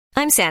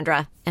I'm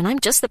Sandra, and I'm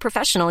just the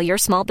professional your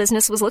small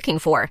business was looking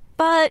for.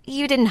 But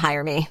you didn't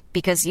hire me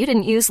because you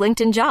didn't use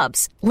LinkedIn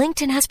Jobs.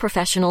 LinkedIn has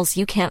professionals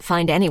you can't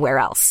find anywhere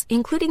else,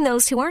 including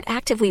those who aren't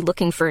actively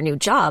looking for a new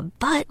job,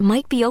 but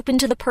might be open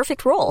to the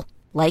perfect role,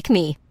 like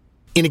me.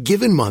 In a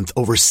given month,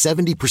 over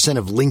 70%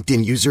 of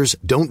LinkedIn users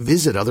don't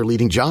visit other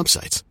leading job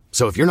sites.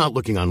 So if you're not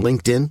looking on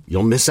LinkedIn,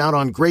 you'll miss out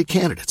on great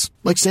candidates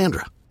like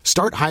Sandra.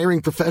 Start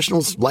hiring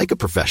professionals like a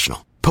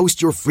professional.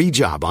 Post your free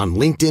job on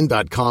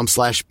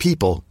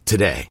linkedin.com/people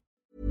today.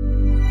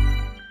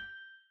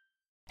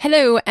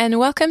 Hello and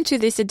welcome to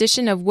this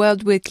edition of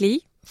World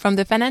Weekly from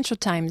the Financial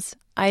Times.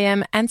 I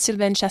am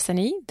Anne-Sylvaine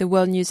Chassani, the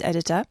World News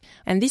Editor,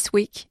 and this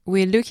week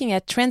we're looking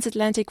at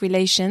transatlantic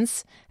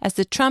relations as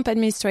the Trump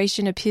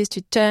administration appears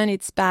to turn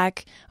its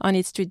back on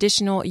its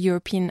traditional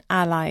European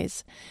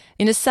allies.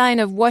 In a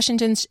sign of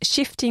Washington's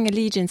shifting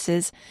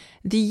allegiances,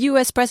 the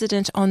US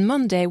president on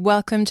Monday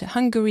welcomed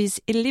Hungary's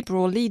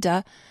illiberal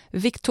leader,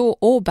 Viktor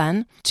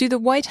Orbán, to the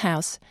White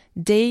House,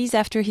 days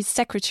after his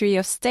Secretary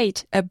of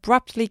State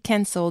abruptly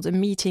cancelled a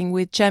meeting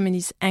with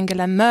Germany's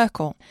Angela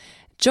Merkel.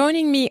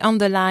 Joining me on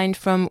the line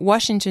from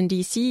Washington,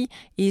 D.C.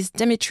 is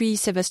Dimitri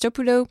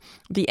Sevastopoulou,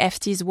 the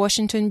FT's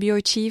Washington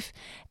bureau chief,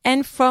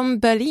 and from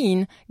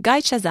Berlin,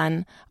 Guy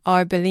Chazan,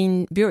 our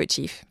Berlin bureau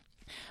chief.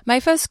 My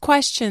first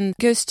question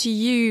goes to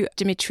you,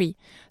 Dimitri.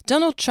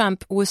 Donald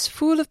Trump was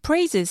full of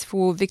praises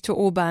for Viktor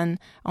Orbán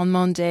on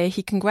Monday.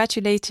 He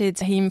congratulated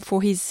him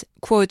for his,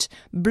 quote,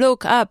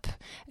 block up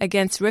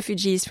against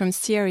refugees from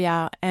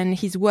Syria and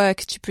his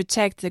work to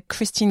protect the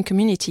Christian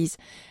communities.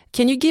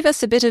 Can you give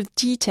us a bit of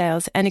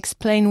details and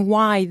explain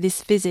why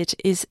this visit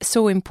is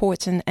so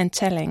important and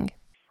telling?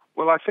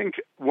 Well, I think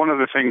one of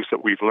the things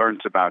that we've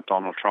learned about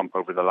Donald Trump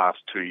over the last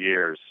 2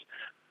 years,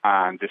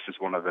 and this is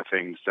one of the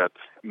things that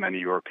many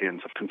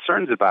Europeans have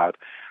concerns about,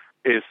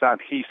 is that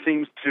he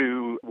seems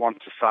to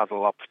want to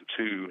saddle up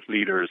to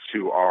leaders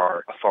who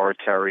are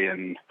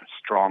authoritarian,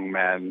 strong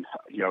men,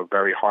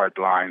 very hard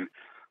line.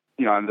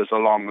 And there's a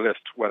long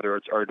list, whether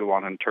it's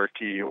Erdogan in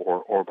Turkey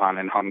or Orbán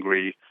in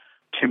Hungary,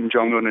 Kim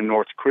Jong-un in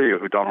North Korea,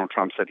 who Donald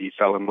Trump said he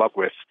fell in love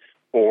with,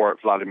 or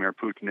Vladimir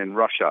Putin in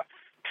Russia.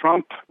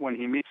 Trump, when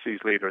he meets these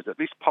leaders, at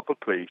least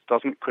publicly,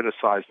 doesn't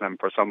criticize them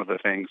for some of the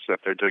things that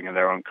they're doing in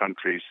their own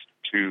countries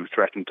to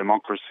threaten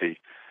democracy.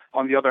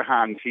 On the other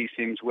hand, he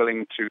seems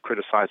willing to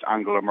criticize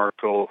Angela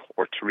Merkel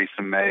or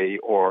Theresa May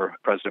or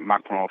President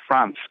Macron of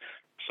France.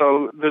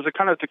 So there's a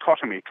kind of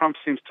dichotomy. Trump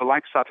seems to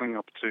like saddling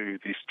up to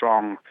these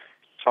strong,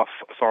 tough,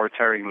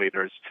 authoritarian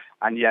leaders,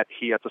 and yet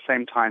at the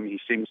same time, he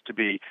seems to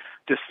be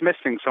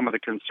dismissing some of the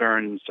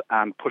concerns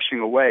and pushing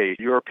away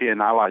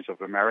European allies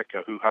of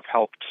America who have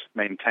helped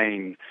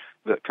maintain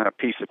the kind of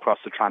peace across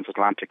the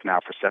transatlantic now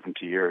for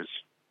 70 years.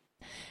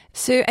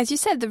 So, as you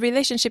said, the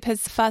relationship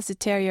has fast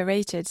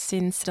deteriorated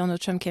since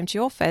Donald Trump came to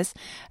office.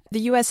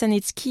 The US and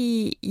its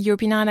key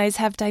European allies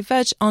have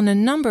diverged on a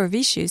number of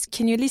issues.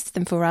 Can you list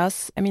them for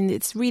us? I mean,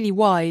 it's really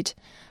wide,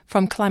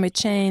 from climate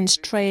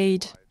change,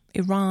 trade,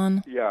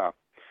 Iran. Yeah.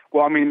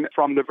 Well, I mean,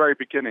 from the very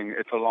beginning,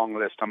 it's a long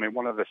list. I mean,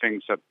 one of the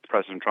things that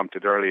President Trump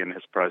did early in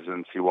his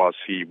presidency was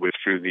he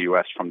withdrew the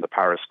US from the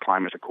Paris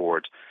Climate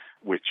Accord,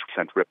 which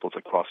sent ripples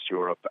across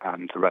Europe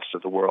and the rest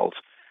of the world.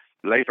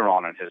 Later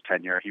on in his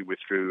tenure, he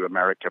withdrew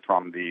America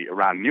from the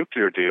Iran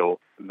nuclear deal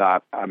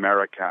that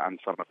America and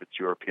some of its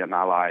European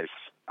allies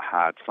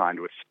had signed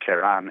with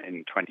Tehran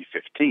in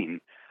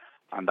 2015,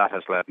 and that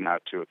has led now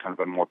to a kind of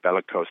a more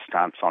bellicose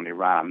stance on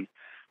Iran.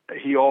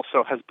 He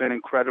also has been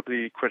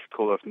incredibly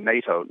critical of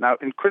NATO. Now,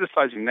 in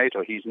criticizing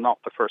NATO, he's not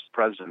the first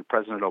president.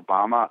 President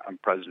Obama and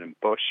President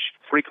Bush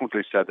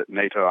frequently said that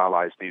NATO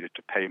allies needed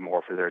to pay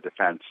more for their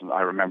defense. And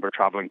I remember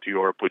traveling to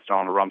Europe with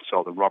Donald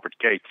Rumsfeld and Robert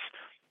Gates,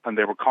 and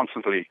they were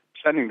constantly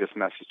sending this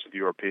message to the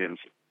Europeans.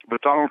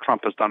 But Donald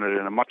Trump has done it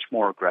in a much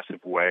more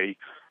aggressive way.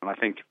 And I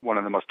think one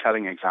of the most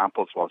telling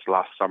examples was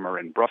last summer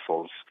in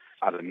Brussels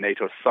at a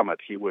NATO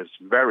summit. He was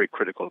very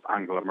critical of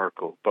Angela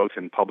Merkel, both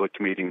in public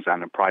meetings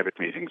and in private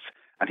meetings.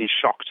 And he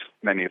shocked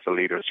many of the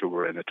leaders who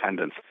were in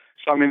attendance.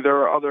 So, I mean, there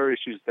are other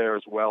issues there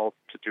as well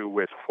to do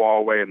with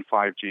Huawei and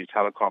 5G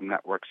telecom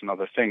networks and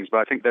other things. But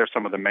I think they're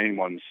some of the main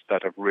ones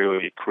that have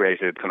really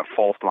created kind of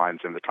fault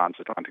lines in the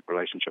transatlantic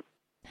relationship.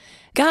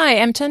 Guy,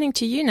 I'm turning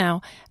to you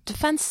now.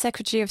 Defense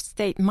Secretary of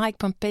State Mike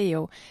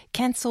Pompeo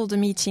cancelled a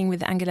meeting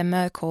with Angela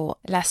Merkel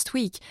last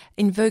week,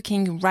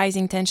 invoking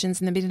rising tensions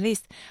in the Middle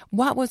East.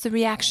 What was the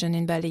reaction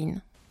in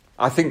Berlin?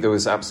 I think there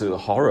was absolute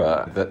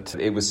horror that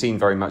it was seen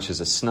very much as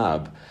a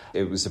snub.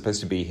 It was supposed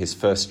to be his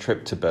first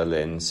trip to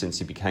Berlin since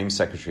he became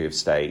Secretary of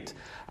State,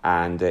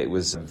 and it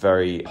was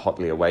very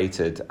hotly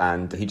awaited,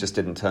 and he just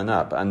didn't turn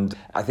up. And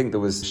I think there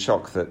was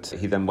shock that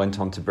he then went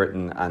on to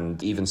Britain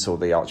and even saw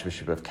the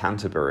Archbishop of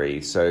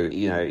Canterbury. So,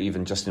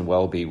 even Justin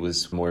Welby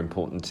was more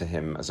important to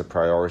him as a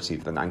priority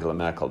than Angela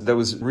Merkel. There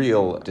was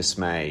real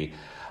dismay.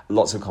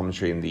 Lots of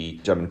commentary in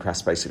the German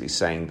press basically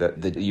saying that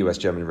the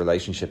US-German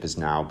relationship is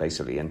now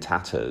basically in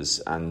tatters,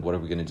 and what are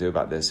we going to do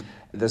about this?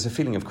 There's a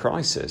feeling of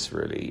crisis,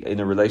 really,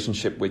 in a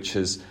relationship which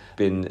has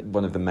been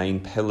one of the main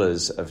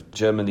pillars of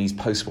Germany's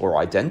post-war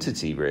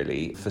identity,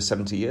 really, for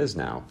 70 years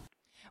now.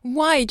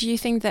 Why do you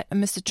think that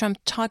Mr. Trump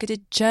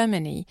targeted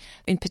Germany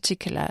in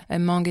particular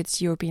among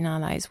its European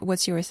allies?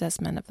 What's your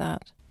assessment of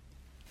that?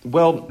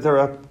 Well, there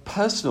are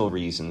personal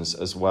reasons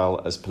as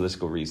well as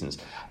political reasons.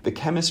 The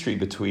chemistry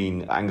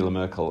between Angela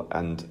Merkel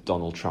and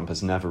Donald Trump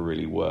has never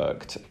really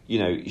worked. You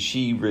know,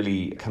 she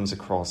really comes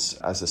across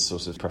as a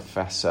sort of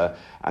professor,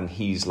 and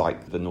he's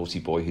like the naughty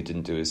boy who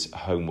didn't do his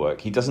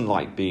homework. He doesn't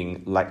like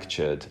being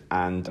lectured,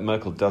 and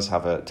Merkel does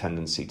have a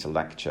tendency to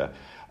lecture.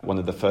 One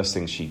of the first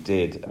things she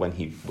did when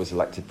he was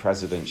elected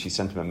president, she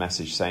sent him a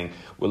message saying,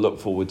 we'll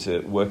look forward to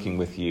working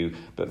with you,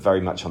 but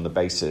very much on the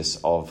basis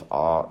of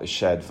our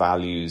shared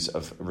values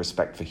of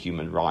respect for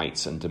human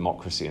rights and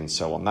democracy and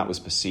so on. That was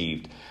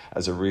perceived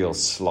as a real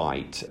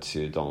slight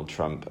to Donald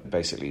Trump,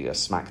 basically a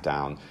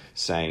smackdown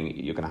saying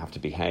you're going to have to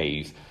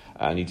behave.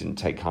 And he didn't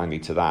take kindly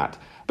to that.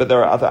 But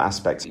there are other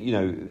aspects. You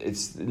know,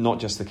 it's not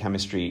just the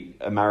chemistry.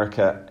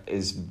 America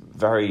is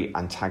very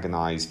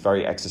antagonized,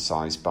 very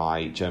exercised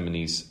by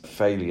Germany's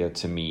failure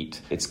to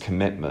meet its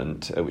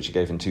commitment, which it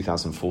gave in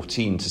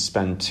 2014, to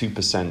spend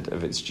 2%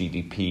 of its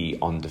GDP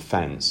on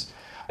defense.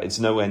 It's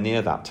nowhere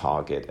near that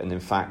target. And in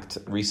fact,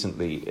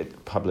 recently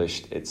it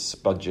published its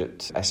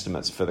budget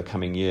estimates for the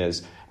coming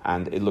years,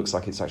 and it looks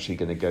like it's actually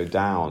going to go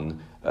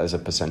down as a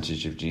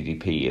percentage of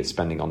GDP, its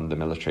spending on the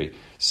military.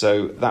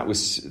 So that was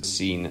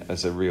seen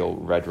as a real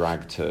red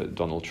rag to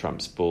Donald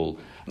Trump's bull.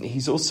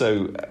 He's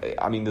also,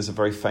 I mean, there's a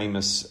very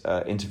famous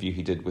interview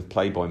he did with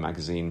Playboy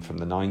magazine from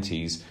the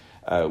 90s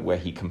where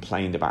he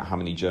complained about how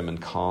many German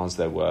cars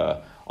there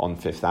were on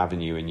Fifth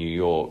Avenue in New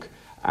York.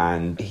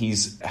 And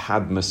he's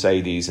had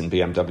Mercedes and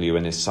BMW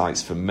in his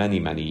sights for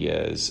many, many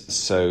years.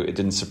 So it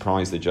didn't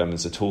surprise the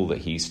Germans at all that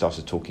he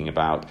started talking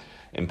about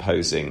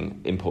imposing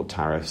import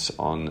tariffs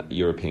on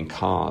European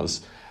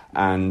cars.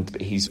 And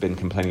he's been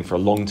complaining for a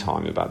long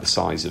time about the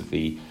size of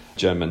the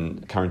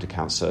German current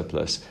account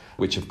surplus,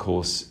 which, of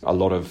course, a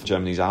lot of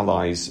Germany's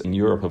allies in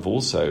Europe have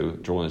also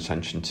drawn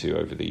attention to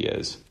over the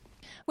years.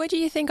 What do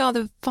you think are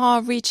the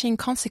far-reaching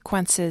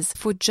consequences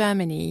for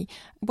Germany?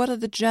 What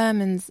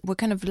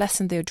kind of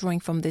lesson they're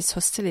drawing from this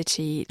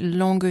hostility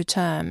longer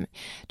term?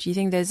 Do you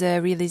think there's a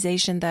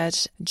realization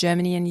that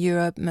Germany and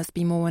Europe must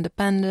be more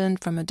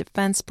independent from a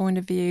defense point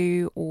of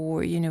view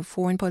or,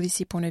 foreign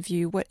policy point of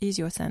view? What is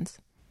your sense?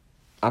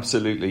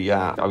 Absolutely,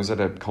 yeah. I was at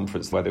a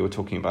conference where they were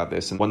talking about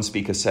this, and one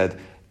speaker said,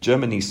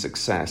 Germany's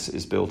success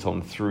is built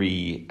on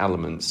three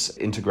elements: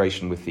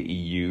 integration with the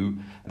EU,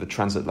 the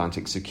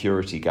transatlantic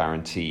security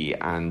guarantee,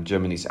 and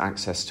Germany's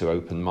access to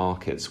open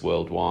markets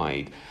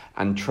worldwide.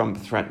 And Trump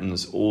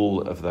threatens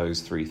all of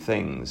those three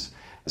things.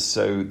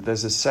 So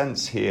there's a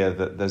sense here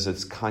that there's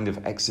a kind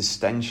of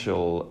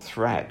existential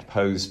threat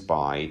posed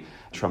by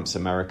Trump's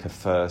America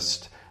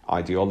First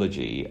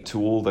ideology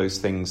to all those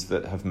things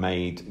that have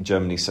made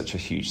Germany such a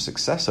huge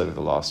success over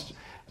the last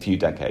few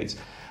decades.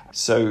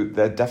 So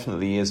there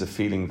definitely is a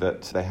feeling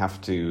that they have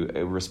to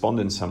respond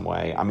in some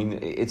way. I mean,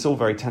 it's all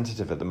very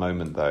tentative at the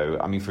moment, though.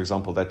 I mean, for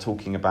example, they're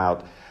talking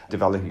about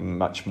developing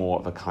much more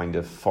of a kind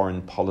of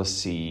foreign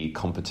policy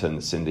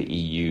competence in the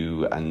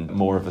EU and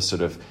more of a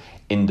sort of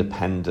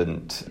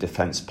independent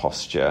defence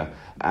posture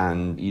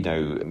and,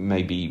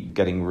 maybe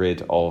getting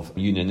rid of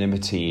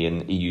unanimity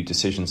in EU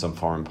decisions on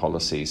foreign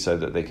policy so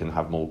that they can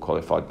have more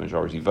qualified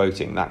majority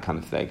voting, that kind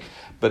of thing.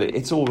 But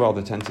it's all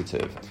rather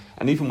tentative.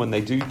 And even when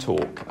they do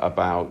talk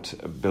about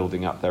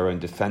building up their own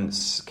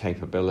defence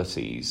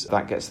capabilities,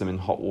 that gets them in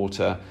hot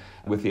water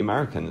with the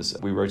Americans.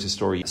 We wrote a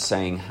story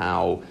saying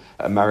how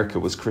America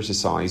was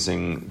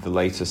criticising the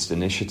latest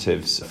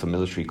initiatives for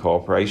military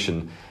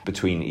cooperation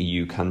between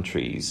EU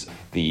countries,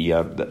 the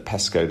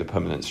PESCO, the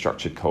Permanent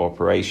Structured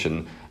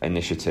Cooperation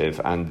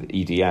Initiative, and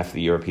EDF,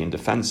 the European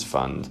Defence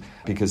Fund,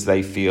 because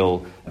they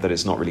feel that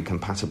it's not really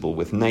compatible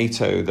with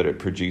NATO, that it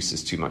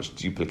produces too much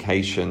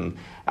duplication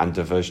and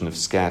diversion of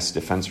scarce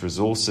defence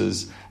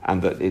resources,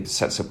 and that it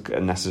sets up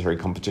a necessary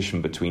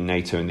competition between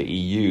NATO and the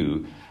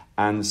EU.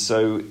 And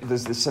so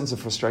there's this sense of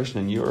frustration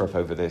in Europe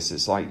over this.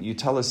 It's like, you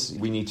tell us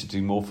we need to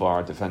do more for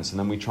our defence and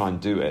then we try and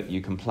do it, you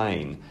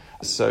complain.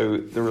 So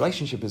the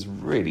relationship is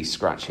really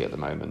scratchy at the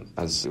moment,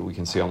 as we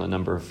can see on a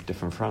number of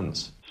different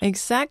fronts.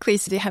 Exactly.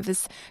 So they have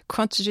this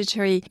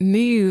contradictory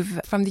move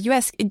from the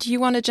US. Do you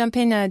want to jump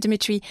in,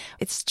 Dimitri?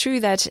 It's true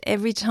that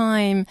every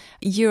time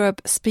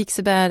Europe speaks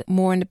about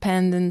more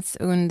independence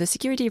on the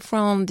security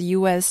front, the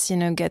US,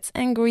 gets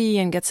angry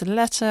and gets a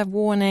letter of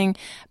warning.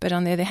 But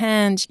on the other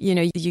hand,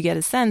 you get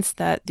a sense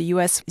that the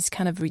US is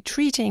kind of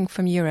retreating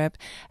from Europe.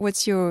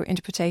 What's your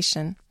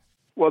interpretation?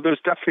 Well,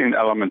 there's definitely an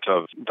element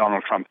of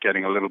Donald Trump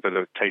getting a little bit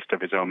of a taste of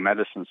his own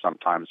medicine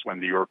sometimes when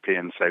the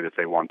Europeans say that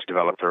they want to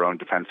develop their own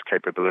defense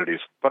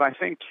capabilities. But I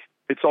think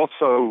it's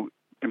also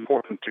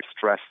important to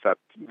stress that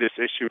this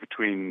issue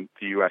between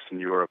the US and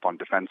Europe on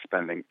defense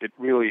spending, it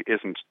really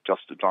isn't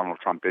just a Donald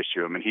Trump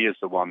issue. I mean, he is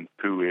the one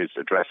who is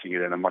addressing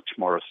it in a much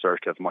more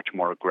assertive, much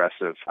more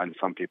aggressive, and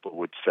some people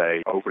would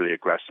say overly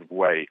aggressive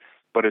way.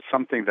 But it's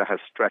something that has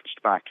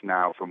stretched back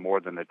now for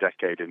more than a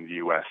decade in the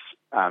US.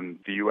 And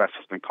the US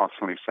has been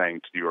constantly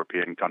saying to the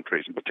European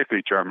countries, and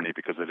particularly Germany,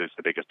 because it is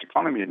the biggest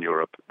economy in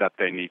Europe, that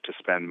they need to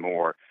spend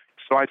more.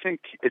 So I think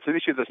it's an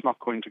issue that's not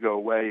going to go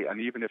away.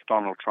 And even if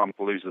Donald Trump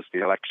loses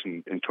the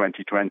election in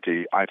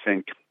 2020, I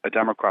think a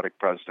Democratic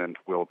president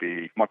will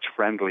be much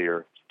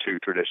friendlier to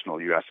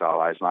traditional U.S.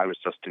 allies. And I was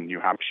just in New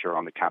Hampshire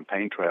on the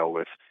campaign trail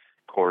with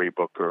Cory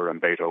Booker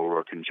and Beto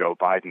O'Rourke and Joe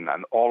Biden,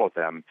 and all of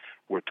them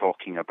were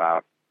talking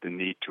about the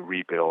need to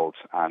rebuild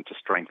and to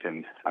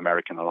strengthen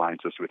American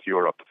alliances with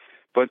Europe.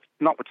 But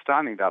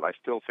notwithstanding that, I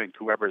still think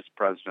whoever is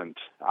president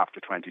after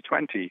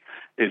 2020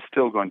 is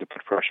still going to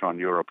put pressure on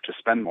Europe to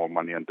spend more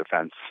money on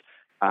defense.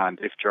 And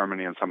if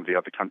Germany and some of the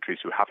other countries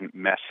who haven't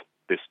met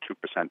this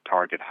 2%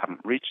 target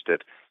haven't reached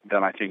it,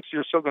 then I think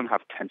you're still going to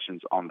have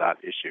tensions on that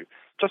issue.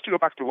 Just to go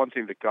back to one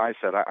thing that Guy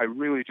said, I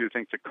really do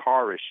think the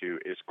car issue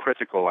is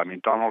critical. I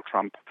mean, Donald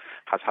Trump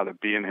has had a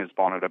bee in his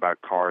bonnet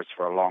about cars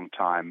for a long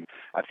time.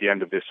 At the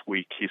end of this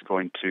week, he's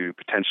going to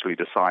potentially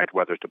decide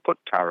whether to put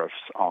tariffs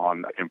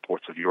on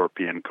imports of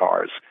European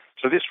cars.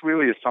 So this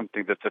really is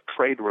something that the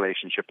trade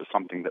relationship is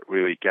something that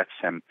really gets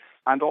him.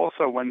 And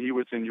also when he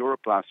was in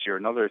Europe last year,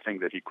 another thing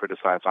that he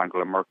criticized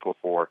Angela Merkel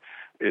for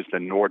is the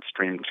Nord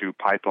Stream 2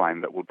 pipeline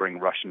that will bring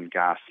Russian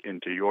gas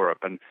into Europe.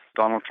 And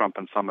Donald Trump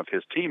and some of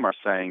his team are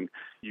saying,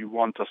 you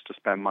want us to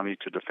spend money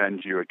to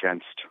defend you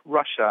against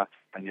Russia,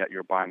 and yet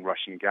you're buying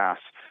Russian gas.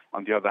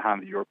 On the other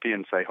hand, the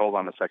Europeans say, hold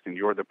on a second,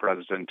 you're the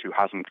president who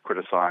hasn't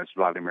criticized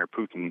Vladimir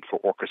Putin for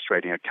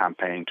orchestrating a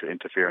campaign to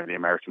interfere in the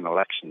American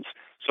elections.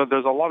 So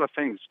there's a lot of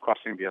things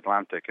crossing the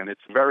Atlantic, and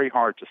it's very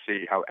hard to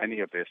see how any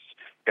of this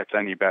gets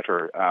any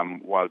better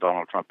while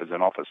Donald Trump is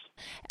in office.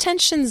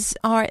 Tensions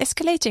are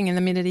escalating in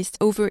the Middle East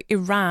over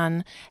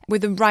Iran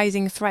with the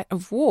rising threat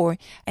of war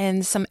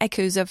and some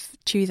echoes of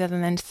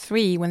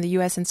 2003 when the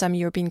US and some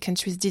European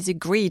countries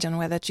disagreed on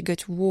whether to go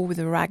to war with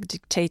Iraq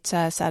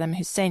dictator Saddam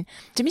Hussein.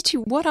 Dimitri,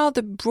 what are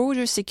the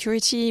broader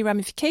security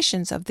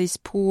ramifications of these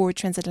poor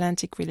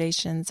transatlantic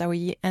relations? Are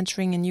we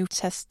entering a new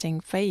testing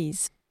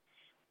phase?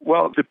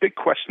 Well, the big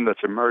question that's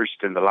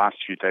emerged in the last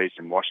few days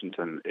in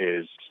Washington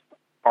is,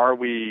 are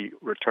we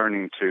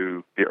returning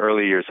to the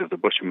early years of the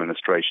Bush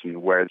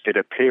administration where it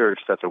appeared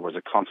that there was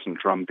a constant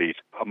drumbeat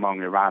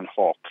among Iran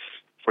hawks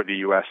for the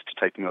U.S.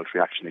 to take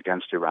military action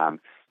against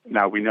Iran?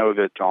 Now, we know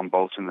that John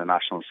Bolton, the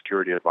National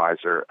Security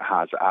Advisor,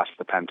 has asked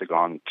the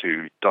Pentagon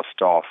to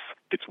dust off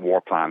its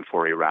war plan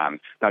for Iran.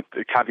 Now,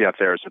 the caveat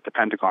there is that the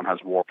Pentagon has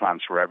war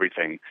plans for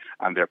everything,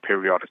 and they're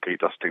periodically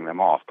dusting them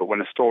off. But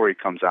when a story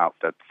comes out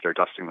that they're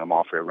dusting them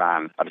off for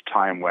Iran at a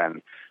time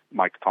when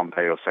Mike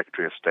Pompeo,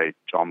 Secretary of State,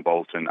 John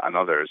Bolton, and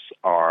others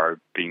are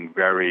being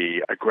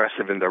very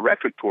aggressive in their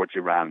rhetoric towards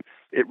Iran,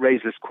 it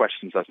raises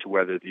questions as to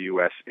whether the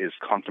U.S. is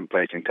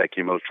contemplating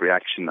taking military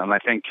action. And I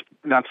think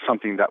that's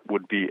something that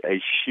would be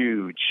a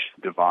huge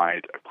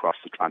divide across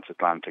the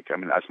transatlantic. I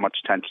mean, as much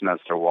tension as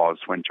there was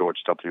when George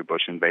W.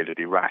 Bush invaded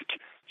Iraq.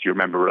 If you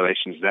remember,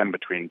 relations then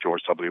between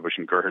George W. Bush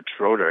and Gerhard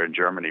Schroeder in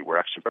Germany were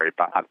actually very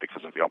bad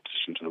because of the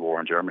opposition to the war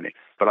in Germany.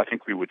 But I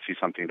think we would see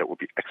something that would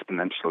be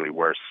exponentially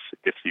worse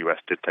if the U.S.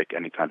 did take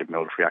any kind of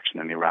military action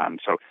in Iran.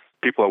 So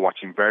people are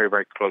watching very,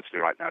 very closely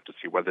right now to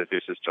see whether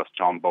this is just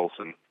John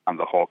Bolton and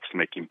the hawks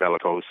making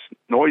bellicose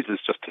noises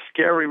just to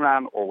scare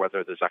Iran, or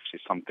whether there's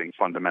actually something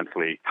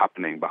fundamentally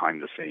happening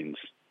behind the scenes.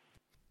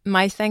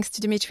 My thanks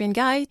to Dimitri and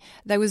Guy.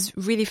 That was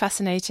really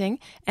fascinating.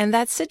 And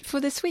that's it for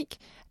this week.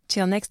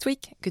 Till next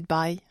week,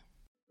 goodbye.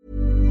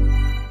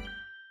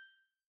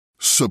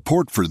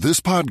 Support for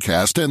this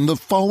podcast and the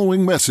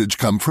following message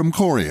come from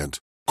Corient.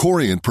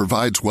 Corient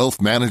provides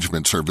wealth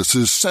management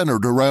services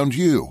centered around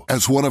you.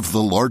 As one of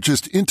the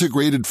largest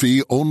integrated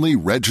fee-only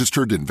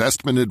registered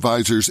investment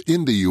advisors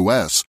in the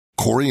U.S.,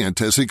 Corient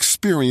has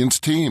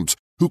experienced teams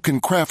who can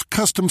craft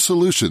custom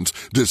solutions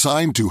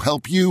designed to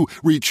help you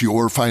reach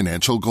your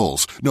financial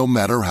goals, no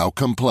matter how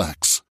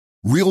complex.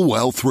 Real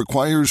wealth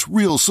requires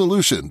real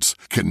solutions.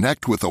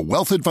 Connect with a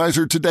wealth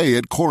advisor today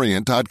at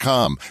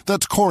Corient.com.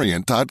 That's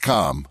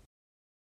Corient.com.